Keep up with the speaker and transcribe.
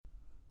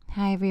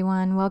Hi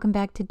everyone, welcome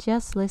back to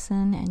Just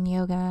Listen and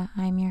Yoga.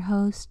 I'm your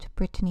host,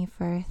 Brittany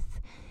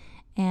Firth,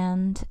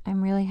 and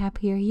I'm really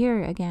happy you're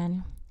here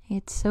again.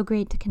 It's so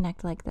great to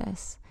connect like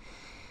this.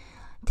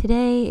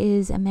 Today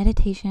is a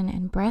meditation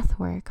and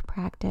breathwork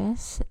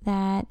practice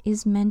that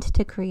is meant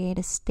to create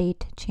a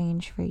state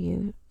change for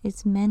you.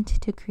 It's meant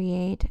to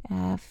create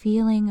a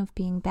feeling of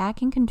being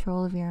back in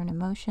control of your own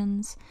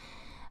emotions,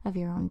 of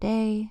your own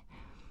day,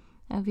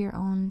 of your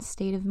own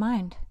state of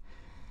mind.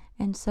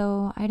 And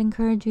so I'd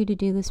encourage you to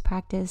do this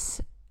practice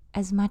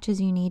as much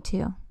as you need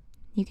to.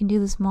 You can do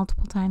this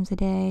multiple times a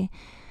day.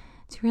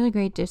 It's really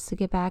great just to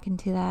get back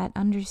into that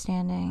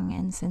understanding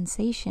and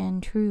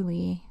sensation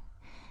truly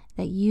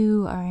that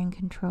you are in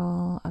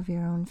control of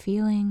your own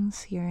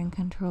feelings, you're in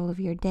control of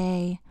your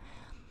day,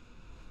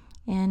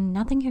 and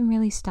nothing can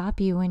really stop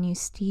you when you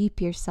steep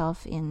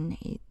yourself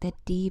in the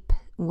deep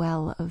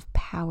well of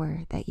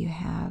power that you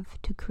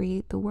have to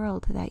create the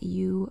world that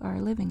you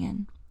are living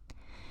in.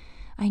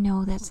 I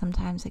know that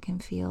sometimes it can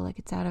feel like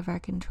it's out of our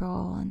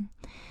control, and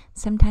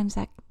sometimes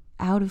that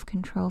out of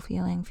control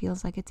feeling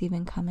feels like it's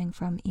even coming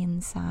from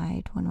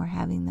inside when we're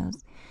having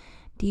those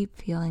deep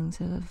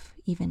feelings of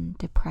even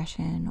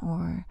depression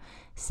or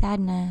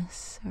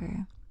sadness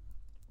or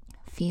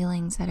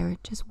feelings that are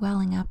just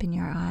welling up in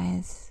your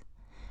eyes.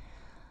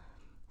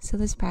 So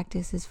this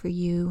practice is for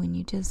you when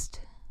you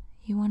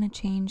want to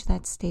change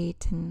that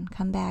state and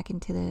come back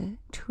into the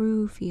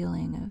true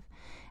feeling of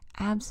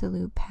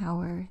absolute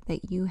power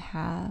that you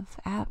have,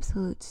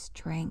 absolute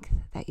strength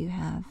that you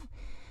have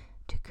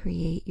to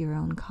create your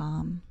own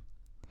calm.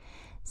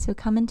 So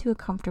come into a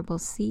comfortable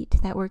seat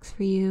that works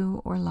for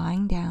you, or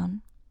lying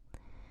down.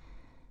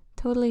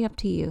 Totally up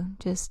to you.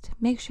 Just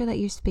make sure that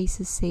your space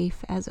is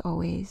safe as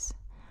always.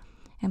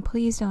 And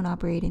please don't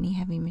operate any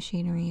heavy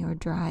machinery or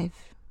drive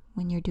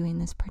when you're doing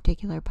this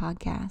particular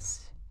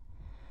podcast.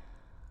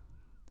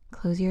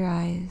 Close your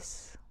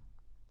eyes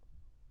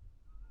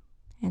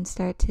and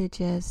start to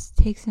just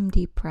take some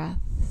deep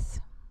breaths,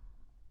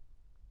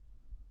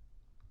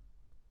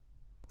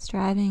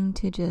 striving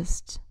to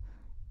just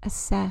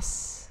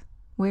assess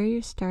where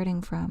you're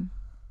starting from.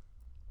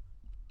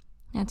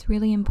 That's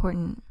really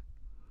important.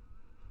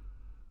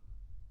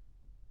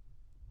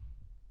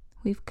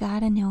 We've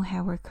got to know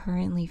how we're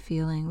currently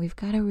feeling. We've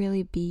got to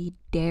really be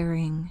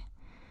daring.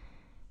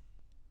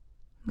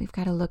 We've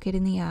got to look it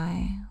in the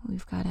eye.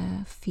 We've got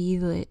to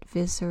feel it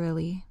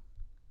viscerally.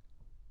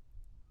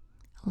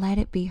 Let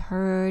it be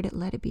heard,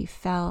 let it be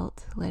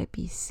felt, let it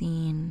be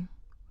seen.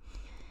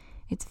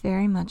 It's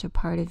very much a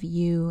part of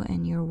you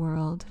and your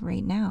world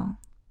right now.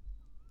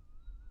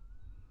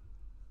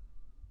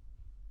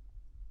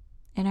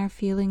 And our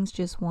feelings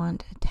just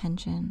want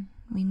attention.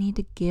 We need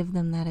to give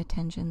them that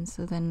attention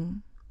so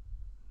then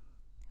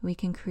we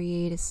can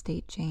create a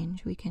state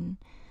change. We can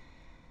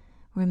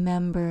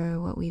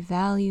remember what we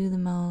value the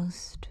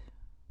most,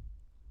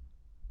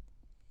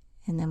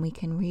 and then we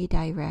can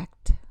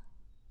redirect.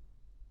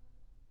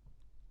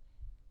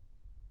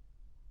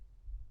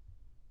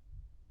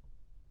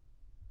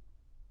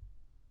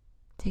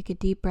 Take a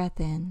deep breath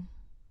in.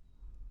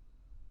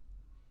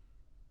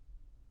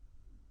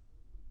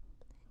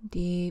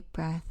 Deep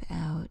breath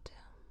out.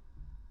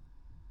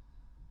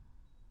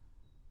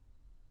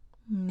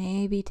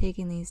 Maybe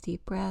taking these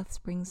deep breaths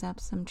brings up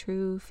some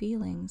true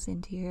feelings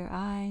into your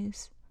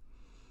eyes.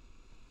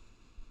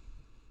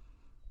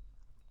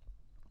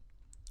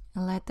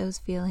 And let those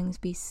feelings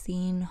be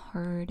seen,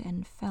 heard,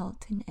 and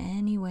felt in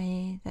any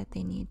way that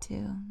they need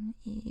to.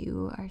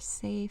 You are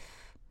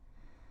safe.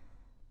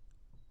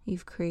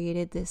 You've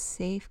created this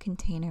safe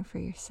container for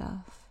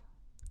yourself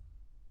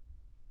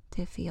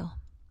to feel.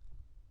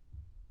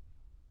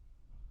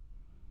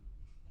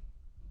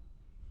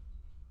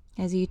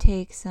 As you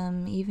take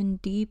some even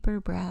deeper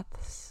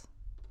breaths,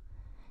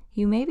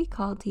 you may be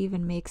called to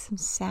even make some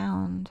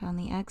sound on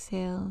the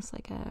exhales,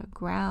 like a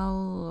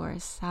growl or a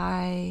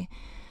sigh.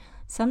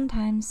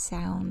 Sometimes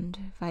sound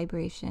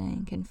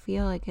vibration can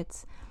feel like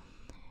it's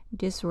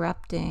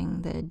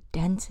disrupting the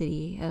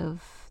density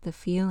of the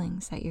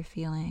feelings that you're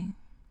feeling.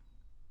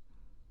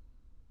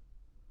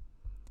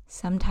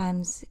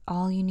 Sometimes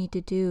all you need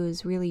to do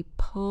is really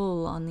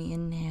pull on the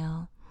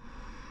inhale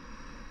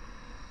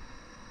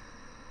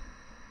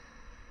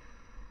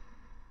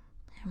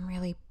and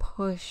really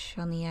push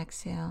on the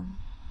exhale.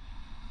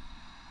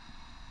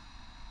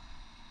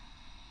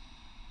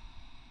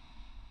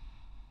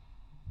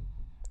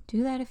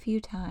 Do that a few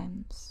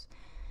times.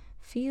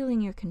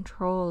 Feeling your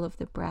control of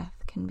the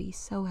breath can be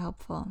so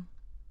helpful,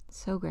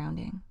 so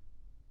grounding.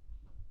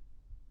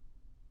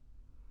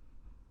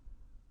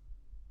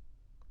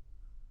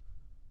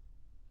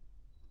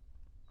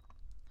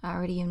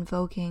 Already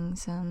invoking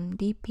some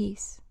deep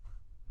peace.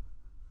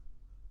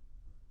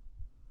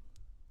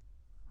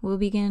 We'll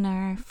begin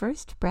our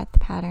first breath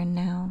pattern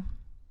now.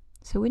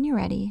 So when you're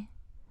ready,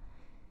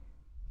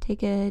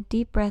 take a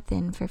deep breath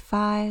in for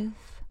 5,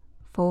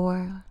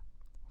 4,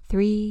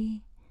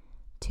 3,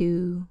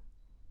 2,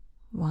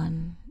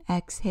 1.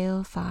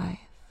 Exhale 5,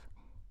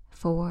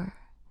 4,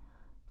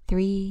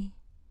 3,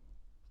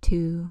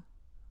 2,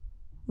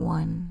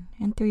 1.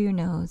 and through your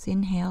nose.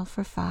 Inhale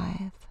for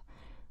 5,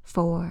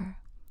 4,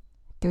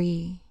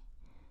 3,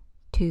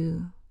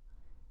 2,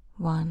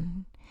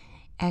 1.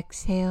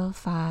 Exhale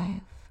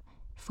 5,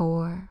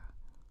 4,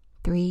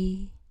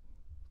 3,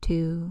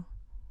 2,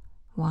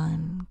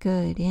 1.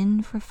 Good.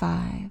 In for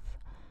 5,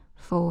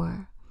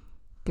 4,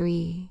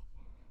 3,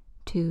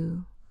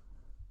 2,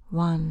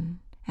 1.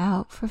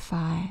 Out for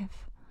 5,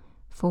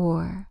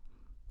 4,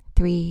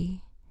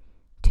 3,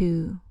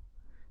 2,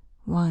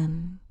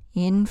 1.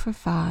 In for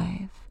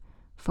 5,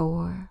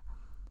 4,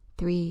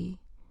 3,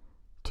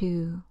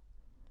 2,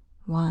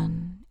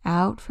 1.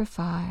 Out for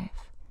 5,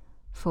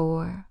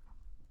 4,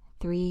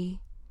 3,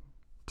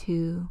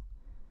 2,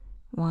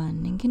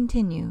 1. And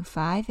continue.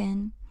 5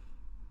 in,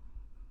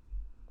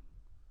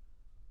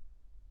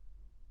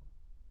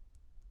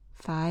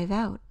 5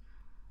 out.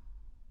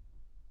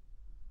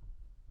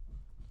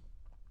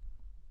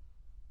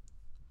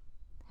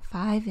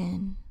 5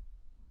 in,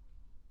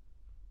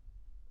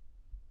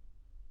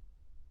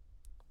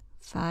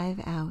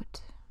 5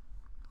 out.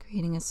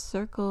 Creating a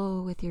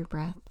circle with your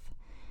breath.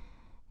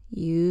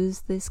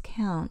 Use this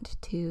count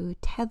to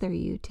tether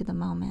you to the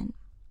moment,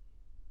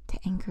 to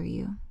anchor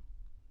you.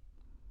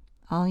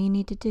 All you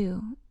need to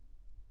do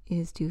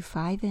is do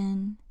 5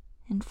 in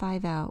and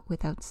 5 out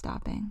without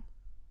stopping.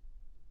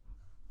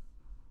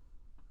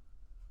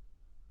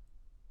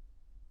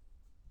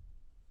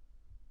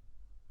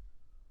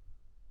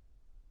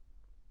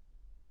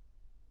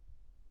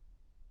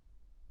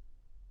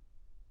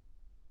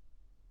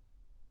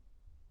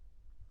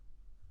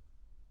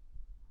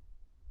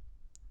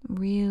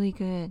 Really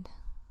good.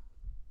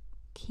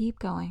 Keep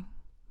going.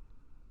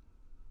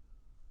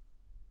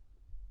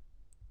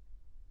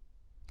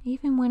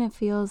 Even when it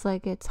feels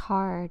like it's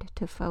hard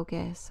to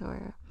focus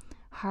or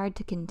hard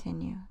to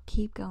continue,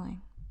 keep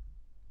going.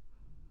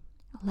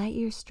 Let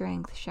your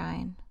strength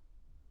shine.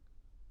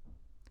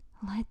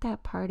 Let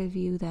that part of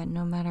you that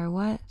no matter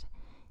what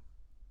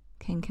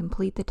can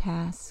complete the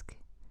task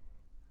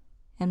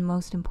and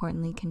most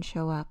importantly can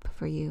show up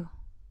for you.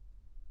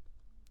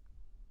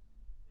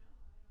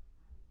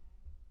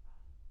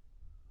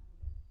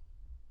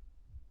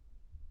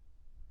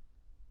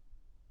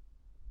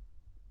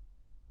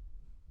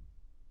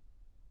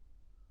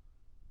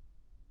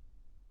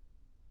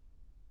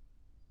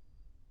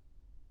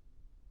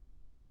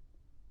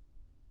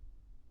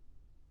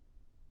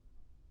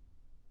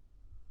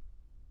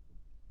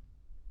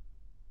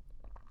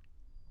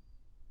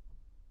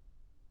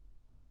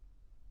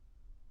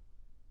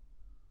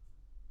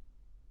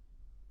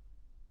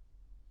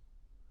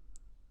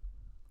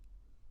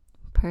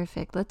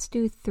 Perfect. Let's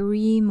do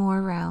 3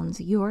 more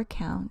rounds, your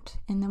count,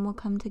 and then we'll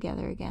come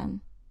together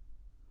again.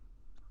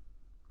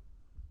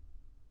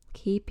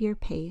 Keep your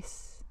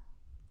pace.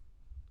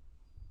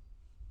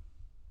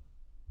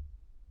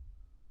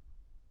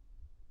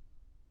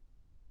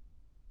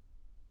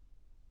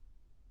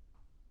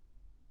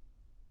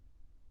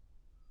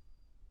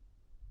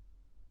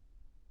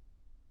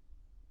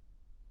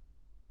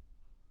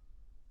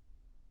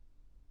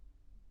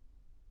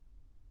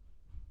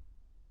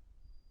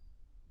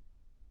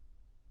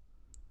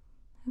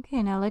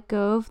 Okay, now let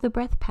go of the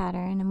breath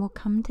pattern and we'll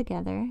come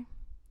together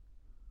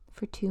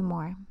for 2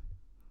 more.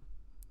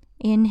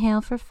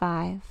 Inhale for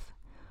 5,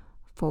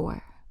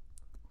 4,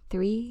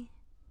 3,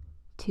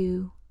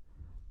 2,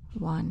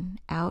 1.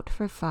 Out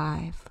for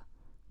 5,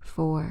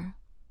 4,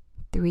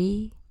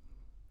 3,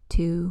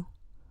 2,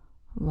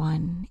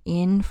 1.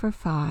 In for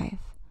 5,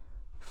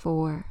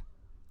 4,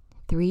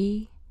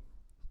 3,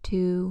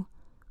 2,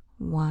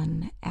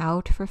 1.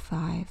 Out for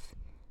 5,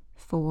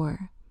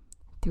 4,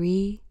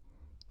 3,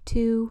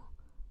 2,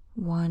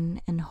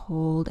 1, and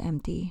hold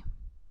empty.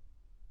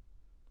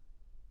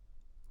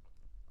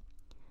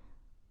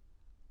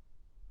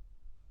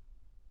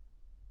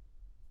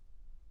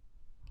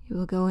 You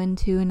will go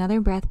into another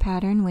breath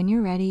pattern when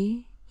you're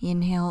ready.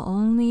 Inhale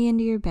only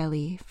into your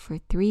belly for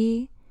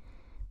 3,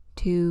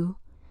 2,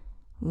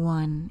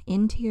 1.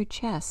 Into your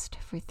chest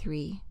for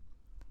 3,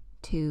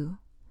 2,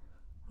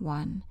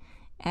 1.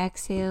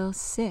 Exhale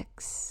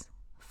 6,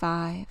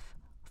 5,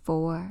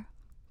 4,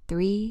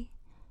 3,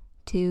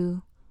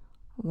 2,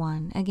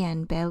 1.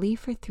 Again, belly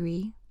for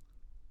 3,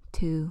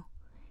 2,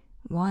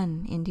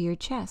 1. Into your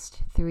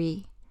chest.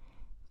 3,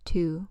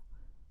 2,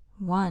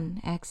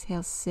 1.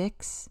 Exhale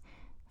 6,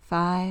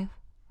 5,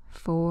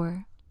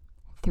 4,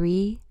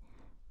 3,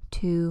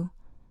 2,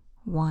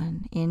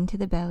 1. Into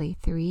the belly.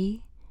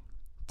 3,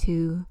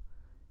 2,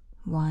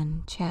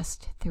 1.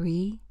 Chest.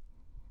 3,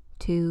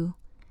 2,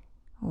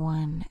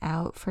 1.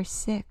 Out for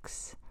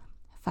 6,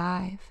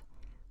 5,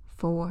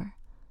 4,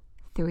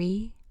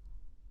 3,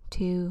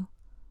 2,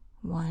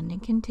 1.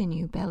 And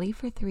continue. Belly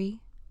for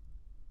 3,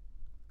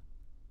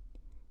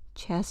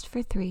 chest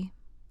for 3,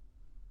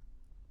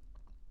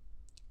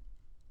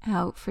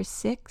 out for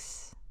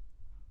 6,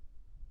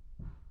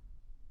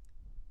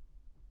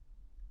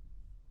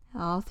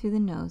 all through the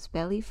nose.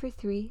 Belly for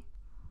 3,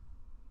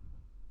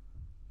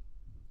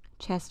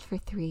 chest for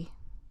 3.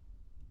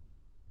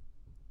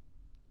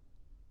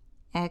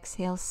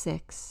 Exhale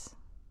 6,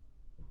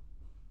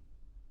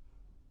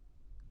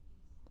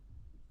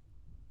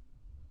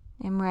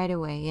 And right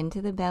away into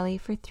the belly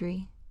for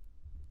 3,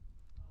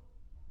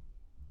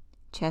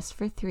 chest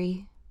for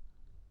 3,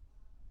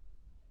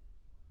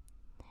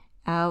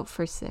 out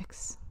for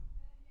 6.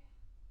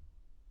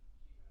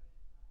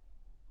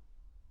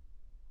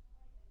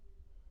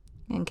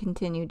 And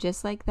continue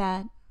just like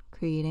that,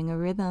 creating a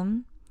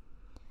rhythm.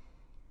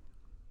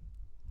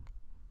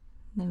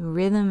 The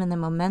rhythm and the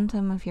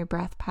momentum of your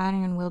breath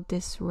pattern will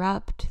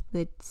disrupt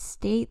the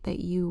state that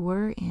you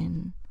were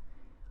in,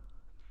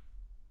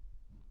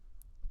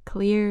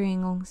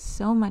 clearing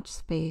so much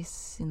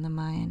space in the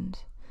mind.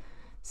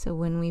 So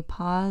when we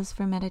pause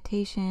for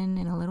meditation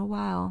in a little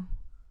while,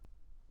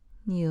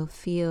 you'll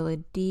feel a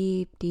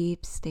deep,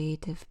 deep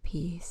state of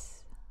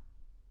peace.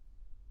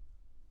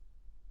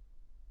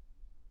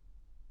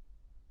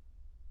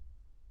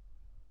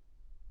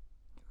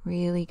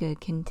 Really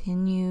good.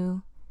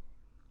 Continue.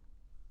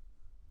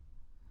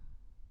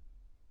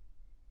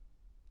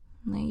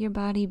 Let your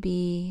body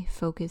be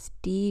focused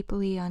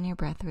deeply on your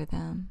breath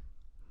rhythm.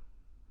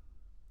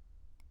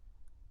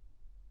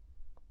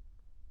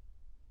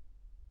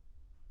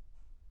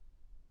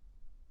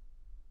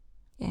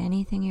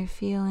 Anything you're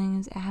feeling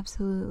is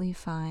absolutely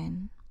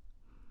fine.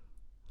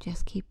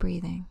 Just keep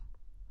breathing.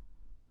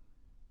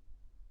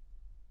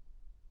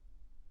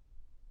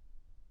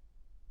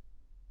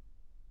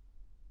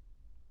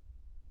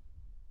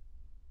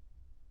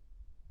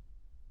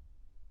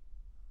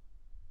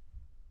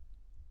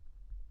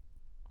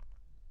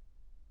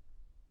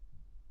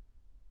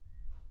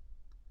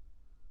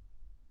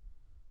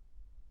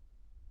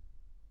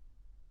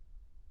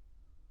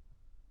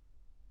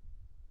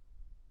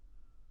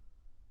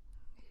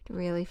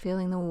 Really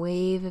feeling the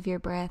wave of your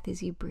breath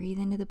as you breathe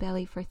into the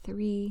belly for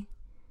 3,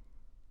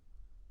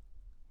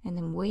 and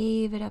then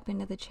wave it up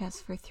into the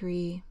chest for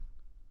 3,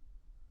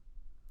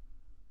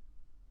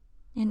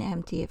 and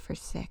empty it for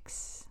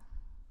 6.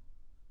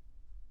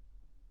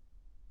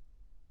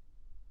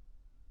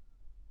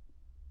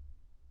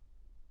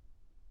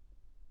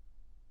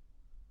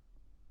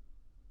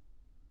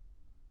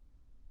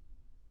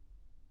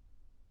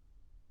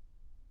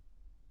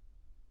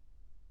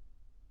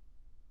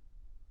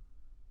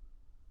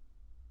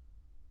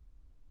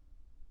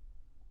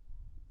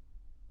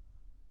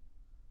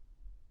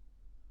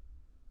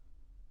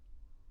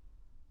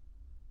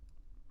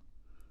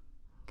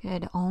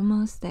 Good,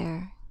 almost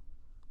there.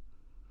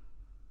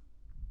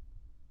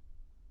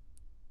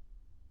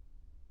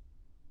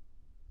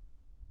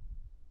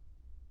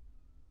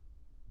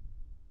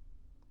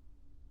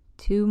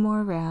 Two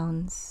more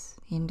rounds.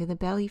 Into the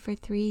belly for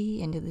 3,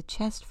 into the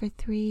chest for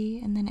 3,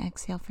 and then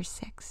exhale for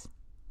 6.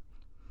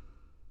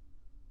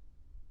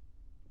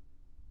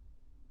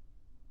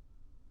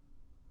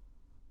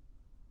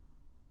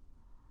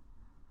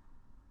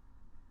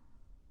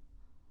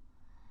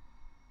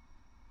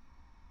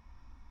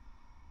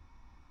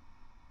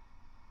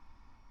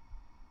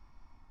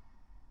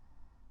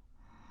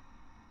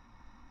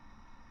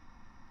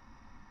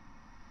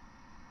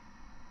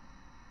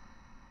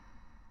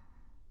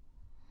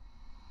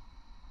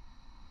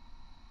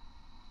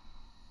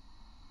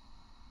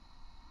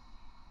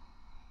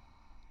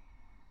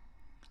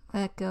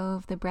 Let go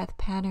of the breath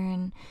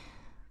pattern.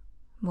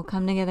 We'll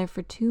come together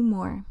for 2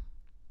 more.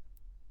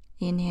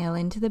 Inhale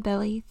into the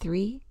belly,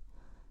 3,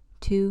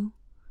 2,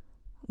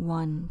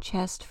 1.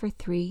 Chest for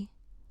 3,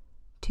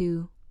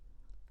 2,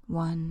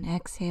 1.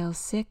 Exhale,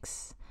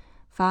 6,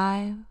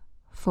 5,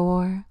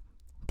 4,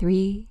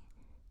 3,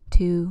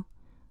 2,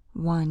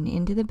 1.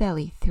 Into the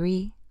belly,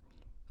 3,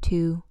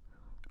 2,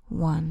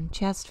 1.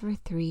 Chest for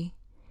 3,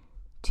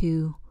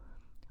 2,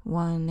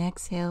 1.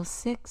 Exhale,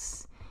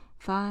 6,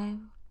 5,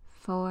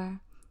 4,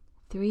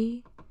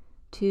 3,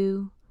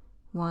 2,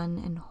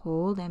 1, and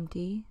hold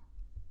empty.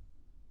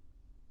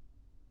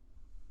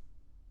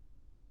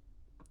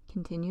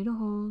 Continue to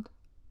hold.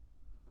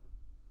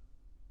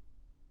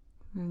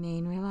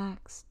 Remain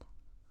relaxed.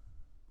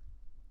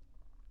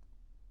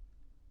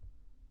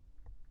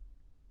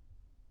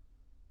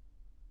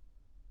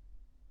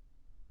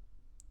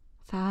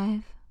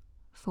 Five,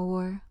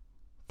 4,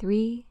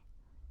 3,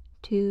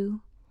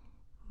 2,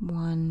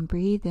 1.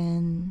 Breathe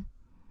in.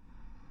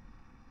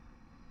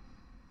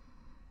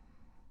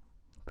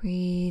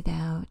 Breathe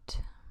out.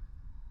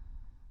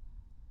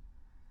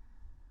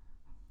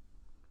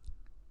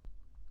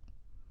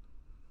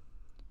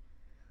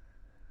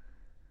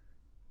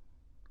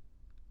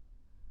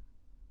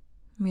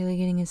 Really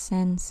getting a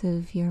sense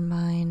of your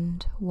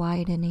mind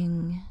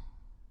widening.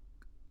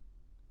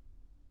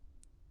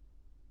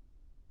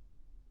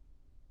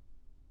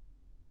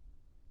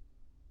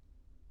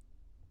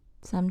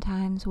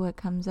 Sometimes what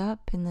comes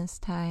up in this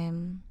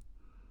time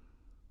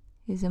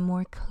is a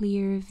more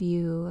clear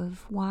view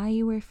of why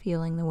you were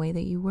feeling the way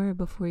that you were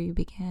before you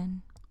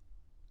began.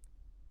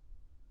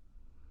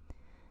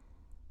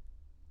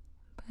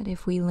 But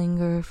if we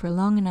linger for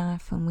long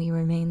enough and we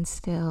remain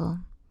still,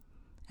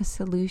 a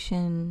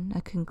solution,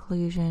 a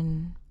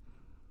conclusion,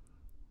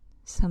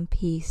 some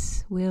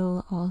peace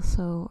will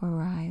also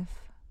arrive.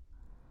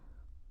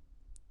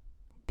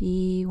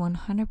 Be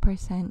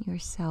 100%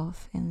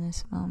 yourself in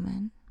this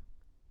moment.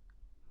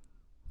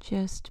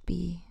 Just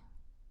be.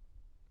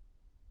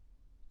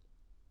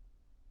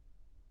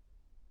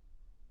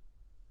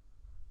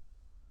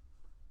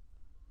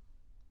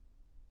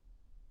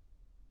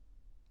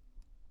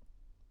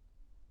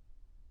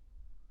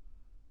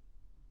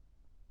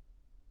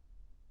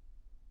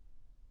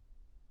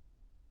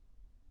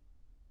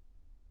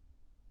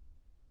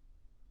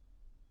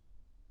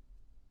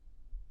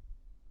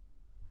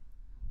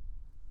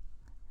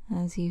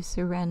 As you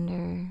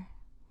surrender,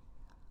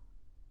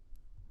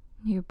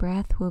 your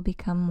breath will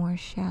become more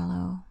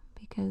shallow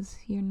because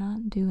you're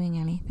not doing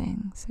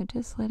anything, so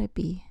just let it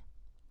be.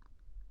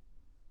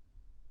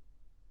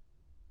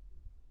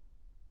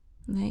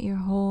 Let your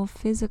whole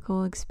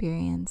physical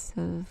experience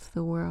of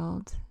the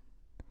world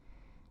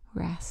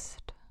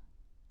rest.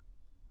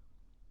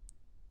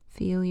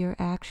 Feel your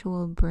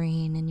actual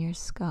brain and your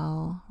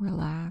skull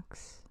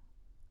relax.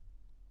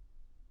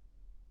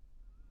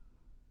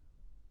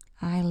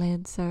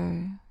 Eyelids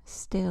are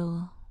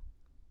still,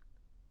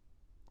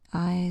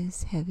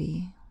 eyes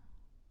heavy.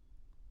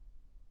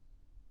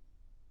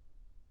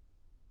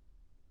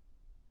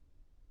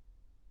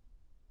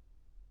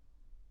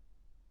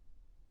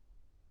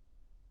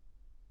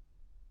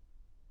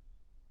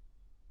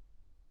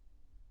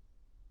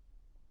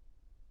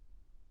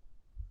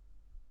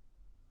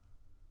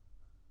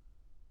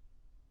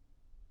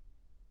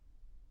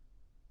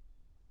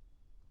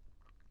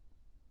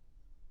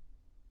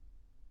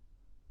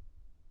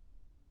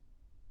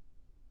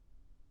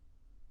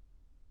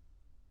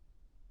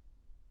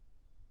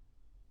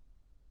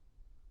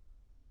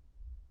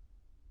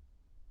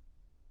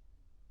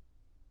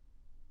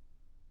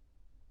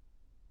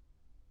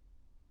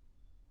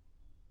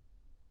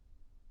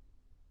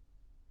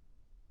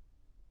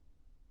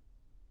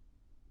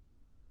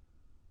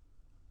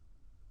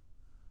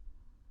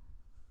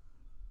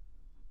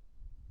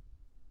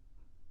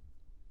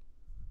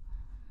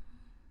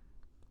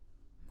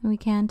 We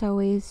can't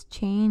always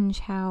change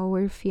how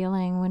we're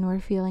feeling when we're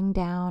feeling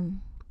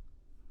down,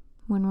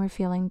 when we're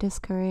feeling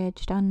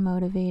discouraged,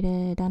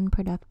 unmotivated,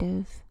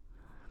 unproductive.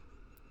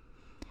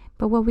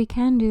 But what we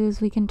can do is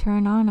we can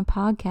turn on a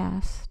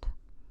podcast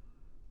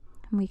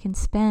and we can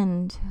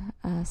spend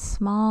a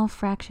small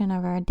fraction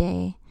of our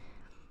day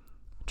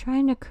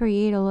trying to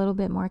create a little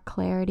bit more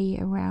clarity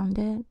around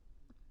it,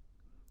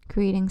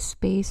 creating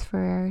space for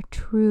our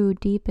true,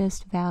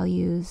 deepest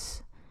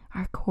values,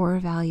 our core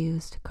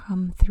values to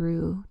come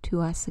through to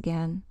us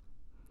again.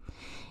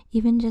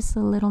 Even just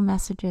the little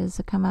messages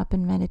that come up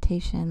in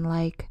meditation,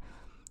 like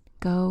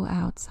go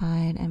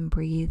outside and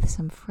breathe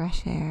some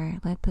fresh air.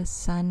 Let the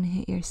sun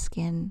hit your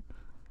skin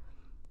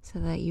so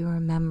that you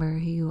remember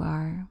who you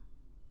are.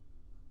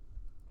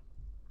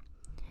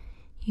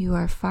 You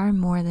are far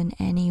more than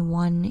any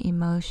one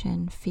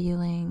emotion,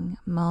 feeling,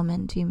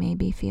 moment you may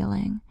be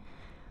feeling.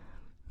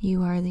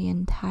 You are the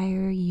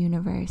entire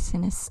universe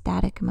in a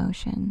static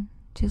motion.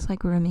 Just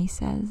like Rumi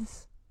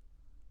says,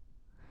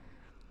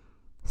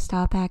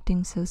 stop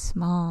acting so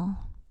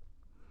small.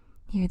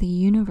 You're the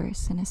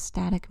universe in a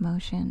static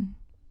motion.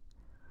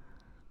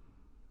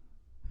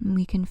 And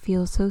we can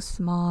feel so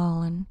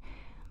small and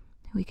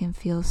we can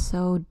feel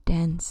so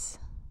dense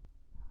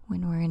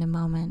when we're in a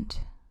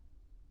moment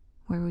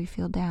where we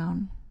feel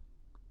down.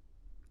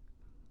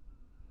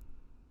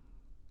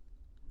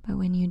 But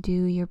when you do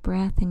your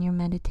breath and your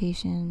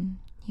meditation,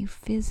 you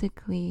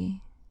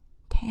physically,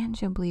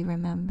 tangibly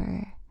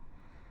remember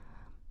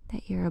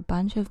that you're a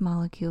bunch of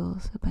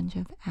molecules, a bunch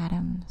of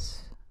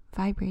atoms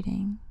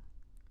vibrating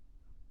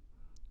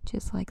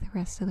just like the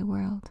rest of the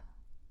world.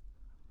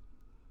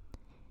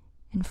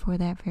 And for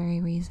that very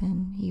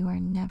reason, you are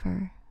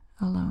never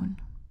alone.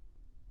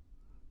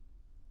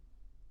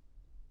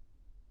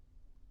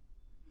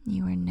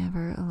 You are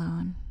never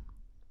alone.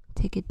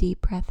 Take a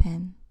deep breath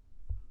in.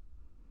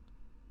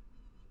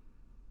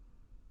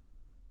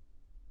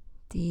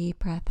 Deep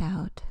breath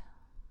out.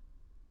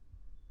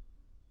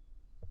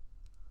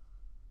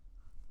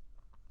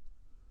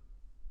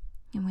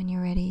 And when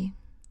you're ready,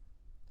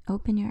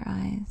 open your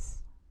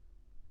eyes.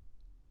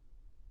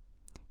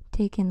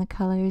 Take in the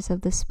colors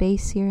of the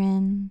space you're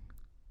in,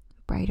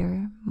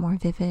 brighter, more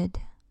vivid,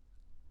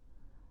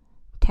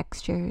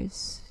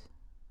 textures,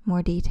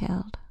 more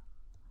detailed.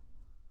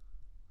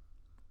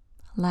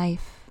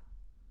 Life,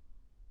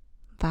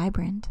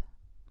 vibrant.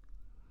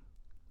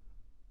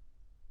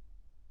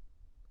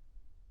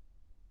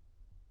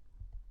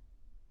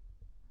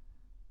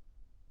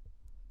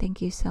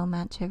 Thank you so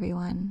much,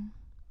 everyone.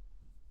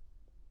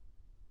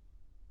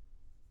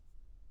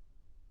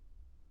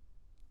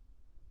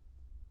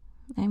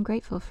 I'm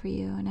grateful for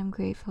you, and I'm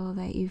grateful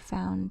that you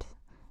found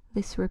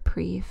this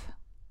reprieve.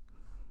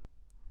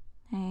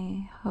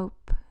 I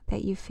hope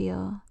that you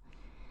feel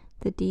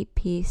the deep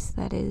peace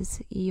that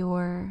is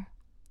your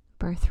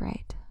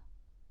birthright.